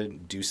time to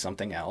do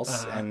something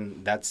else,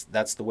 and that's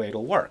the way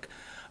it'll work.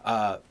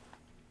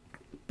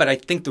 But I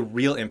think the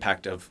real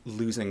impact of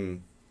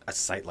losing a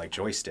site like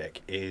Joystiq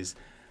is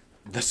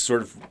the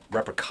sort of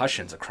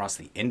repercussions across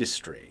the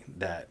industry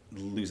that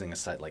losing a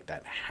site like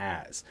that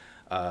has.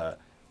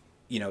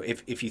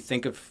 If you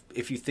think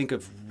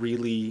of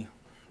really,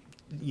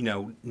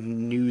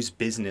 news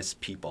business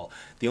people,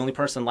 the only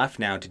person left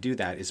now to do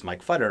that is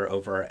Mike Futter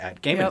over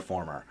at Game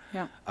Informer.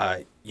 Yeah.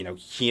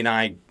 He and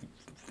I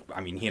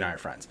are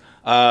friends.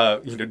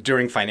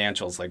 During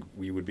financials, like,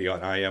 we would be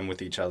on IM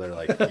with each other,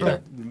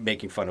 like,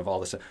 making fun of all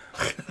this stuff.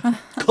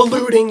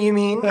 Colluding, you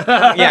mean?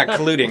 Yeah,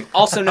 colluding.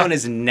 Also known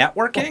as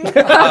networking.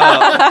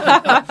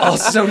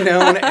 Also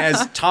known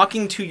as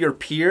talking to your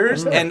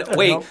peers. And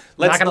wait,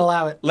 not going to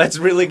allow it. Let's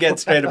really get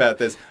straight about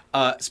this.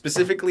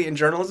 Specifically in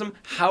journalism,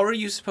 how are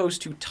you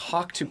supposed to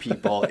talk to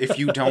people if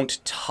you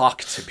don't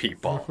talk to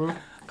people?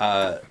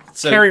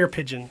 Carrier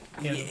pigeon.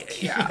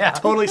 Yeah.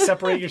 Totally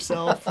separate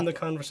yourself from the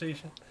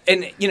conversation.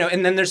 And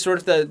and then there's sort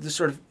of the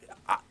sort of.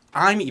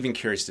 I'm even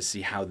curious to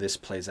see how this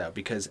plays out,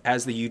 because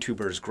as the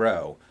YouTubers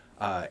grow,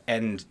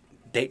 and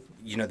they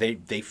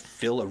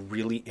fill a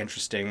really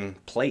interesting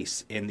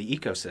place in the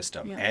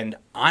ecosystem, and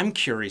I'm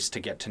curious to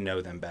get to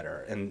know them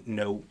better and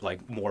know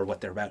like more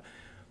what they're about.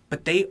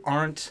 But they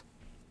aren't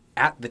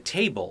at the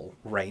table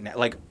right now.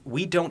 Like,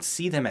 we don't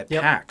see them at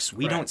PAX.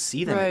 We don't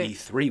see them at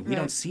E3. We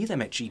don't see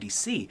them at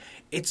GDC.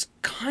 It's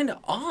kind of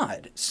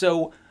odd.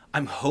 So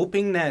I'm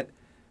hoping that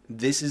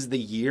this is the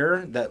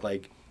year that,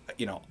 like,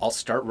 I'll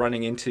start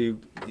running into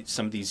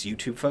some of these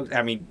YouTube folks.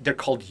 I mean, they're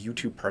called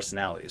YouTube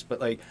personalities, but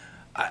like,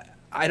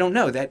 I don't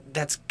know,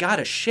 that's got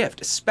to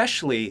shift,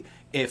 especially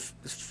if,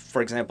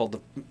 for example,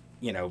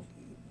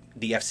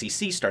 the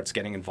FCC starts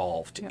getting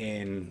involved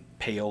in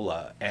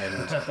payola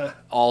and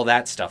all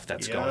that stuff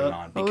that's going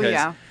on,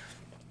 because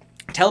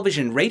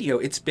television, radio,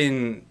 it's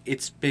been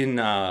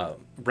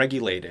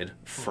regulated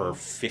for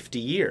 50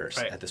 years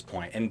at this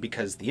point, and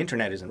because the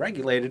internet isn't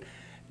regulated,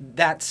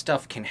 that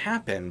stuff can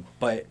happen.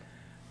 But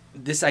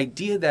this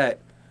idea that,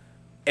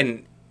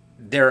 and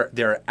there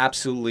are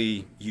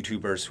absolutely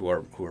YouTubers who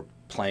are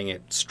playing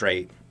it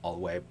straight all the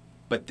way,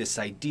 but this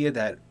idea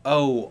that,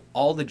 oh,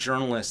 all the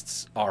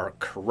journalists are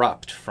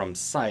corrupt from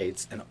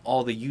sites and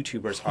all the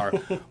YouTubers are,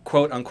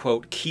 quote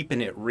unquote,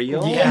 keeping it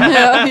real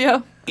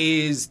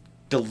is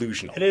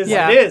delusional. It is.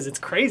 Yeah. It is. It's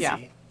crazy. Yeah.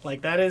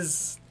 Like, that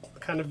is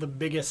kind of the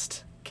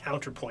biggest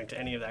counterpoint to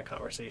any of that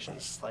conversation.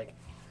 It's like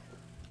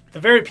the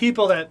very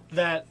people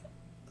that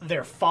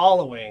they're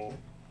following,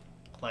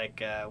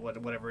 like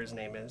whatever his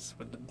name is,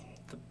 with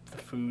the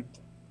food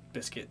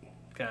biscuit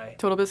guy.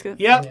 Total Biscuit?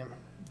 Yep. Yeah.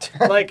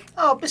 Like,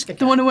 Oh, Biscuit.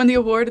 The one who won the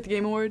award at the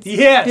Game Awards?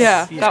 yes.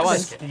 Yeah, yes. that one.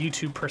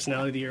 YouTube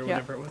personality of the year, or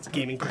whatever it was.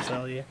 Gaming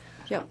personality of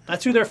the year. Yep.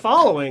 That's who they're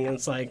following, and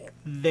it's like,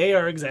 they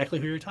are exactly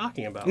who you're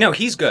talking about. No,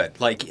 he's good.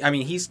 Like, I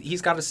mean,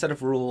 he's got a set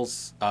of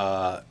rules.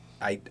 I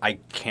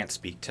can't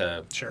speak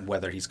to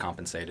whether he's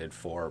compensated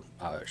for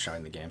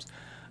showing the games,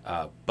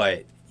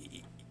 but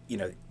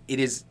it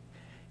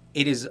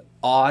is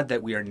odd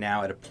that we are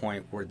now at a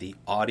point where the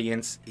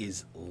audience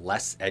is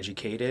less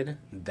educated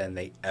than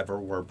they ever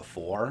were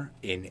before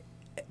in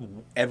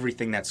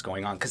everything that's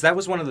going on. Because that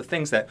was one of the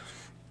things that,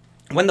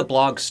 when the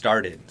blog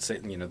started, say,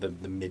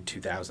 the mid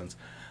 2000s,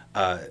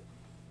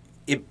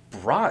 it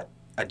brought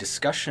a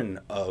discussion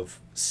of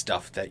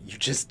stuff that you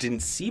just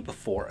didn't see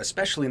before,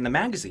 especially in the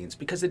magazines,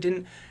 because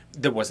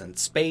there wasn't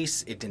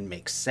space, it didn't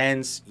make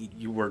sense.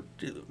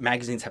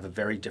 Magazines have a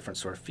very different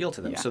sort of feel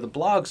to them. Yeah. So the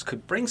blogs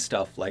could bring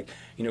stuff like,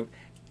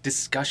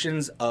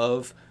 discussions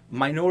of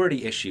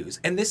minority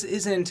issues. And this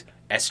isn't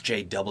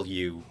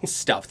SJW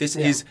stuff. This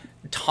is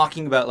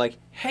talking about, like,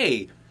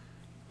 hey,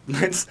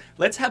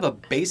 let's have a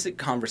basic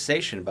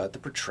conversation about the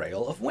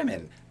portrayal of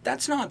women.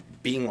 That's not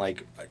being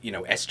like,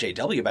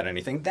 SJW about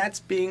anything. That's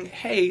being,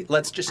 hey,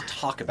 let's just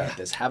talk about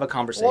this, have a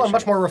conversation. Well, and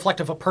much more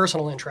reflective of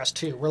personal interest,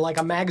 too, where, like,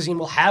 a magazine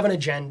will have an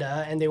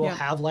agenda, and they will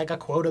have, like, a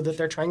quota that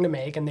they're trying to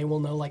make, and they will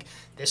know, like,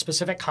 this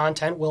specific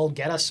content will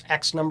get us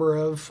X number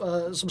of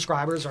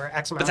subscribers or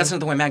X amount. But that's not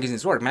the way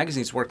magazines work.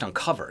 Magazines worked on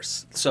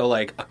covers. So,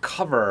 like, a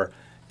cover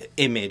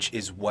image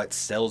is what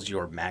sells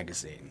your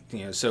magazine.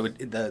 So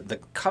the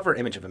cover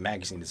image of a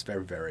magazine is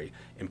very, very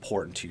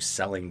important to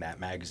selling that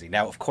magazine.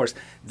 Now, of course,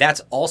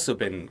 that's also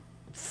been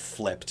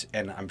flipped,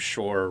 and I'm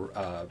sure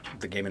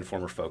the Game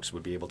Informer folks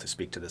would be able to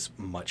speak to this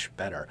much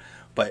better.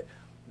 But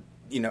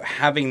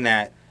having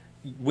that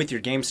with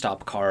your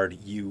GameStop card,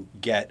 you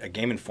get a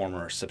Game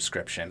Informer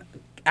subscription.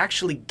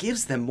 Actually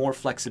gives them more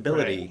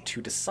flexibility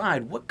to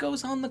decide what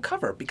goes on the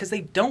cover, because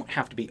they don't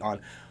have to be on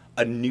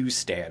a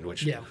newsstand,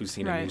 which who's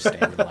seen a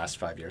newsstand in the last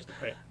 5 years,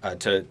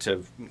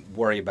 to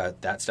worry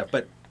about that stuff.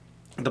 But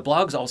the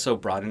blogs also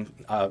brought in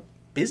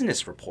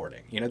business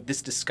reporting.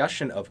 This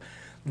discussion of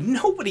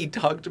nobody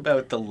talked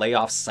about the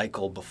layoff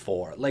cycle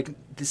before. Like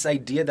this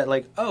idea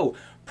that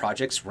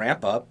projects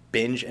ramp up,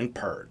 binge, and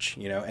purge,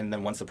 and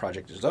then once the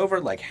project is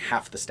over,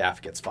 half the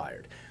staff gets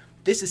fired.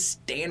 This is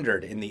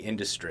standard in the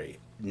industry.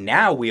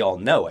 Now we all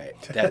know it.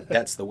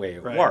 That's the way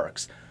it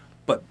works.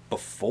 But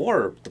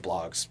before the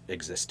blogs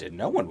existed,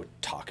 no one would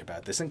talk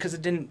about this, and because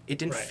it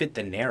didn't fit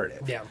the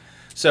narrative. Yeah.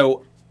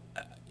 So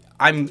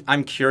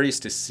I'm curious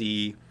to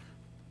see,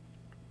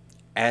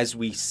 as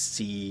we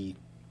see,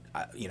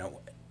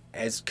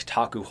 as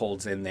Kotaku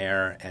holds in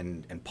there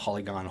and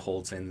Polygon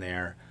holds in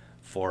there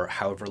for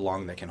however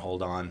long they can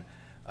hold on,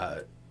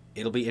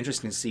 it'll be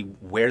interesting to see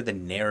where the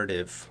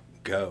narrative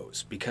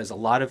goes, because a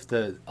lot of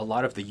the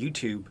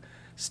YouTube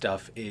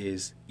stuff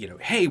is,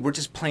 hey, we're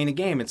just playing a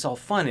game, it's all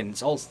fun and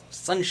it's all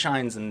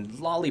sunshines and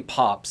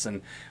lollipops,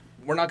 and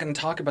we're not going to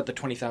talk about the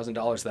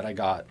 $20,000 that I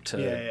got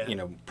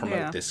to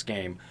promote this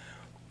game.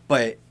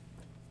 But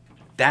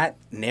that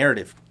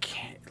narrative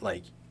can't,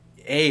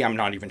 A, I'm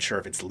not even sure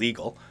if it's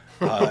legal,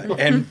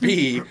 and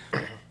B,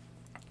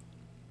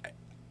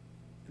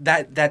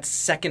 that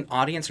second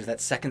audience or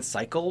that second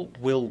cycle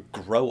will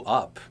grow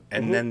up,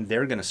 and then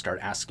they're going to start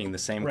asking the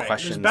same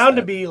questions. There's bound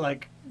to be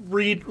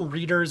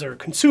readers or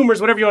consumers,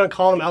 whatever you want to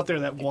call them, out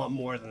there that want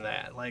more than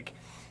that.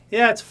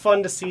 It's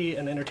fun to see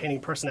an entertaining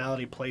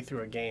personality play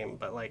through a game,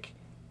 but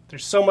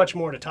there's so much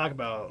more to talk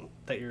about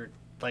that you're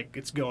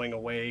it's going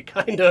away,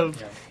 kind of.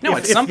 Yeah. No,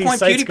 at some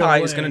point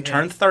PewDiePie is going to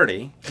turn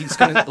 30. He's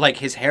going to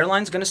his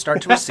hairline's going to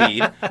start to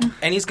recede,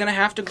 and he's going to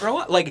have to grow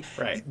up.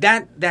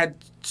 That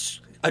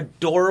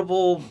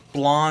adorable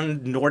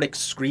blonde Nordic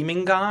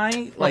screaming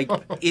guy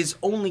is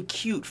only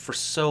cute for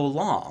so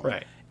long.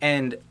 Right.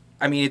 And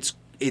I mean,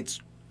 it's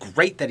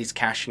great that he's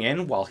cashing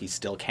in while he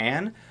still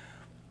can,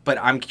 but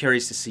I'm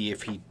curious to see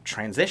if he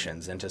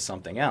transitions into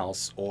something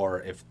else,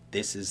 or if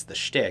this is the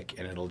shtick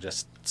and it'll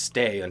just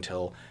stay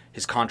until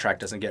his contract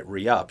doesn't get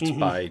re-upped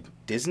by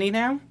Disney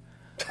now.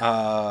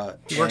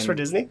 He works for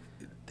Disney?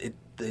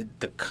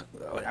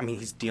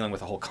 He's dealing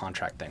with a whole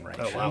contract thing right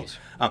now.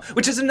 Wow.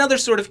 Which is another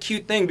sort of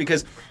cute thing,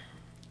 because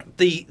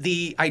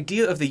the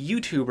idea of the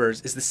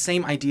YouTubers is the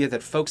same idea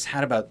that folks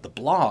had about the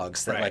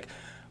blogs, that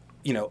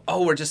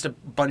we're just a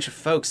bunch of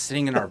folks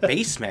sitting in our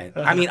basement.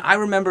 I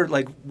remember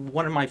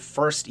one of my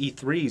first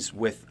E3s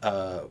with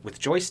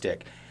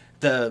Joystiq.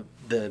 The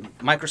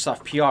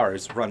Microsoft PR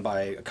is run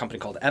by a company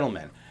called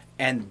Edelman.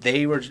 And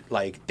they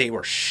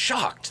were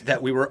shocked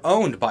that we were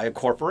owned by a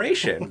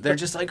corporation. They're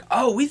just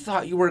we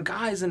thought you were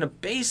guys in a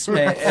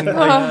basement. And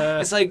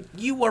it's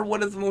you are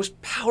one of the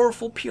most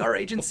powerful PR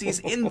agencies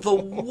in the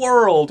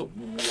world.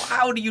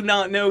 How do you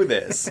not know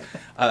this?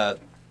 But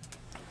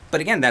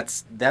again,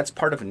 that's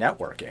part of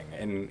networking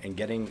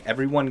and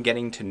everyone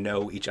getting to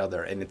know each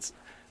other. And it's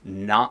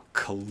not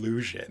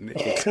collusion.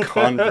 It's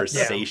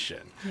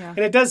conversation. Yeah. And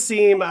it does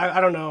seem,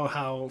 I don't know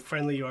how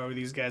friendly you are with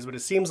these guys, but it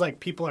seems like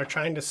people are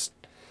trying to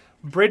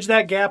bridge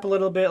that gap a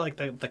little bit,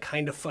 the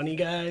kind of funny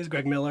guys,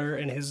 Greg Miller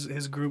and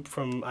his group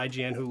from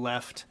IGN who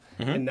left,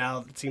 and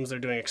now it seems they're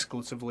doing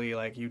exclusively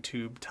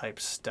YouTube type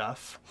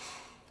stuff.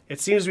 It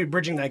seems to be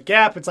bridging that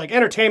gap. It's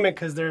entertainment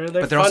because they're but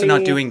they're funny. Also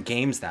not doing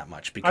games that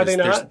much, because are they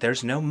not?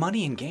 There's no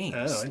money in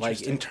games. Oh,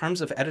 in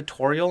terms of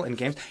editorial and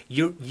games,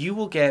 you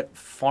will get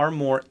far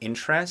more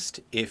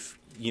interest if,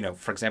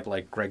 for example,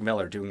 Greg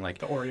Miller doing the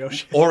Oreo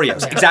shit.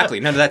 Oreos.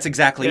 Exactly. No, that's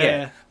exactly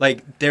it.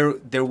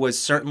 There was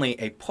certainly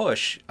a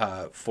push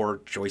for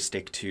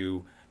Joystiq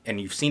to,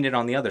 and you've seen it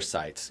on the other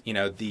sites,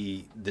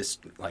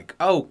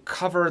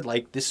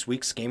 cover this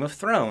week's Game of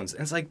Thrones.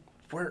 And it's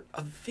we're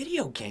a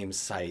video game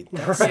site.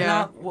 That's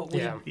not what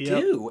we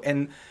do.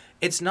 And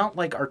it's not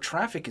our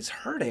traffic is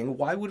hurting.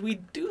 Why would we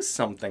do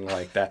something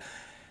like that?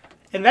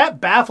 And that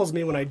baffles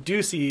me when I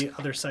do see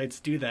other sites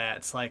do that.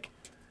 It's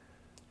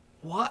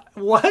what?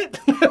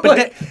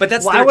 But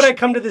that's why would I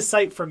come to this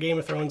site for Game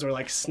of Thrones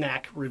or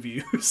snack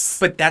reviews?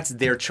 But that's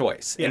their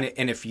choice, yeah.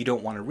 and if you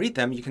don't want to read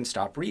them, you can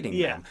stop reading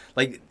them.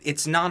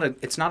 It's not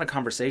a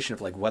conversation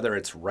of whether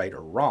it's right or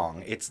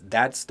wrong.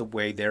 That's the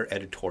way their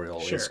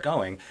editorial is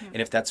going,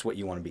 and if that's what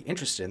you want to be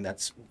interested in,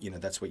 that's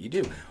what you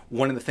do.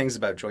 One of the things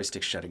about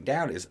Joystiq shutting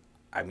down is,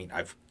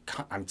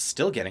 I'm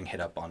still getting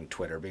hit up on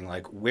Twitter being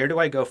where do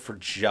I go for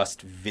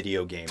just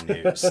video game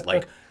news?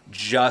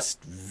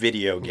 Just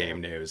video game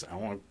news. I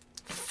want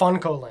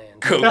FuncoLand.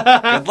 Cool.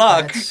 Good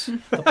luck. That's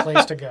the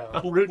place to go.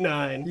 On Route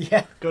 9.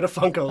 Yeah. Go to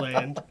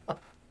FuncoLand.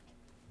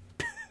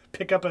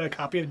 pick up a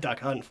copy of Duck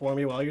Hunt for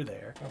me while you're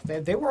there.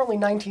 They were only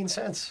 19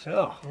 cents.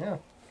 Oh, Yeah.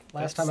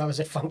 Last time I was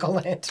at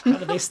Funkoland. how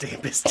do they stay in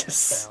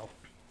business? Well,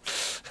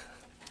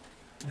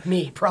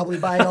 me probably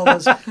buying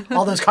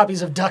all those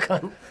copies of Duck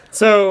Hunt.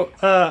 So,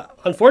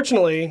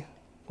 unfortunately,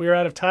 we're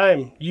out of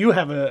time. You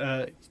have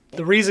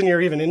the reason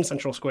you're even in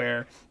Central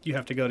Square, you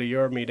have to go to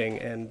your meeting,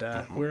 and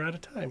we're out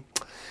of time.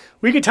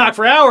 We could talk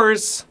for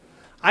hours.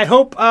 I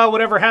hope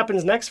whatever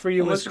happens next for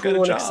you was Unless you get a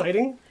cool and job.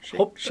 exciting.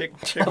 Shake my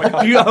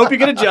coffee. I hope you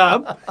get a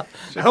job.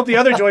 I hope the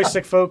other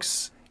Joystiq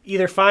folks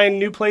either find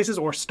new places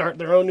or start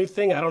their own new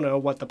thing. I don't know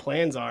what the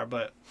plans are,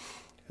 but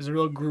there's a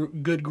real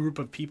good group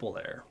of people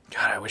there.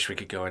 God, I wish we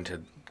could go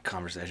into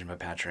conversation about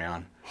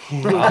Patreon.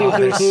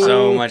 There's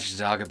so much to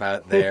talk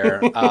about there.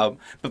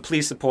 But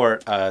please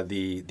support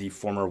the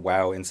former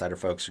WoW Insider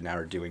folks who now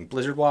are doing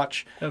Blizzard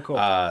Watch. Oh, cool.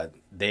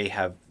 They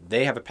have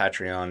a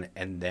Patreon,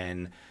 and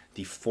then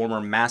the former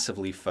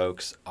Massively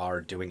folks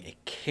are doing a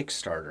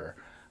Kickstarter,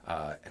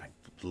 and I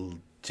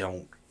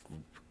don't.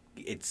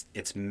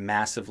 It's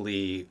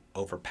massively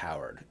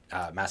overpowered,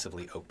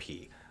 massively OP.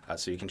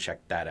 So you can check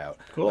that out.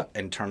 Cool.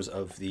 In terms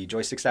of the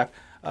Joystiq staff,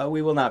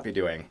 we will not be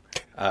doing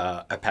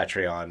a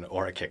Patreon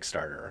or a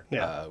Kickstarter.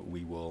 Yeah.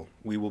 We will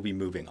be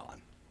moving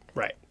on.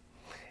 Right.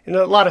 And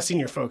a lot of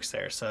senior folks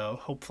there, so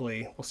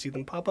hopefully we'll see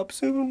them pop up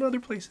soon other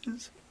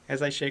places.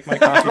 As I shake my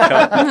coffee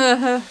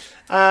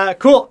cup.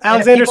 Cool.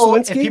 Alexander If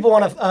Sliwinski. people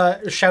want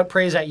to shout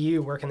praise at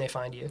you, where can they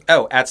find you?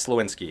 Oh, at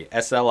Sliwinski. Sliwinski.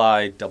 That's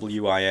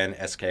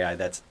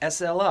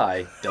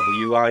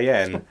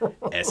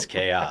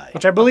Sliwinski.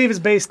 Which I believe is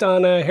based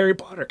on a Harry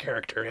Potter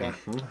character. Yeah.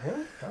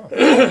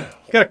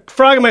 Got a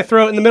frog in my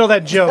throat in the middle of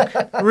that joke.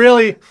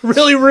 Really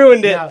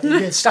ruined it. Yeah,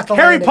 you stuck the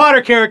Harry landing.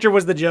 Potter character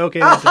was the joke.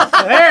 And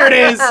there it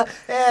is.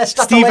 Yeah,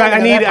 stuck the Steve,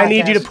 landing on that I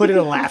need you to podcast. put in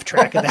a laugh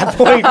track at that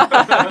point.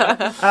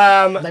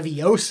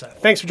 Leviosa.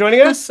 Thanks for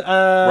joining us.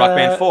 Rock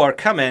Band 4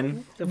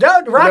 coming.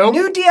 No, Nope.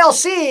 new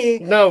DLC.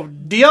 No,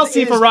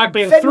 DLC for is Rock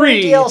Band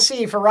February 3.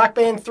 DLC for Rock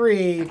Band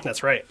 3.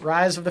 That's right.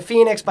 Rise of the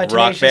Phoenix by Rock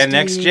Tenacious Band D,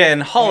 Next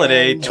Gen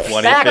Holiday and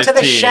 2015. Back to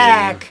the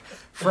Shack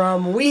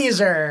from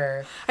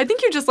Weezer. I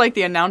think you just like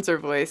the announcer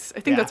voice. I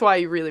think Yeah. that's why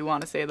you really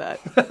want to say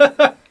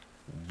that.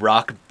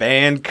 Rock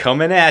Band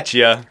coming at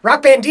ya.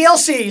 Rock Band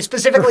DLC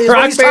specifically is what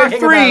Rock he's Band talking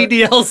 3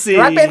 about. DLC.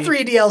 Rock Band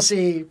 3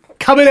 DLC.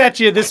 Coming at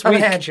you this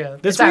Coming week. at you.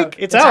 This It's week. out.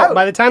 It's It's out. out.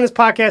 By the time this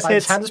podcast By the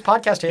hits, time this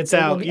podcast hits, it's it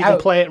will out. be You can out.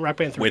 play it in Rock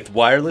Band 3. With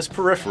wireless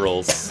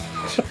peripherals.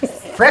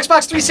 For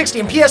Xbox 360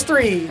 and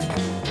PS3.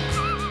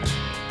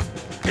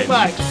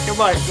 Goodbye.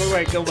 Goodbye.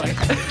 Goodbye.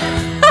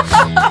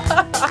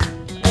 Goodbye.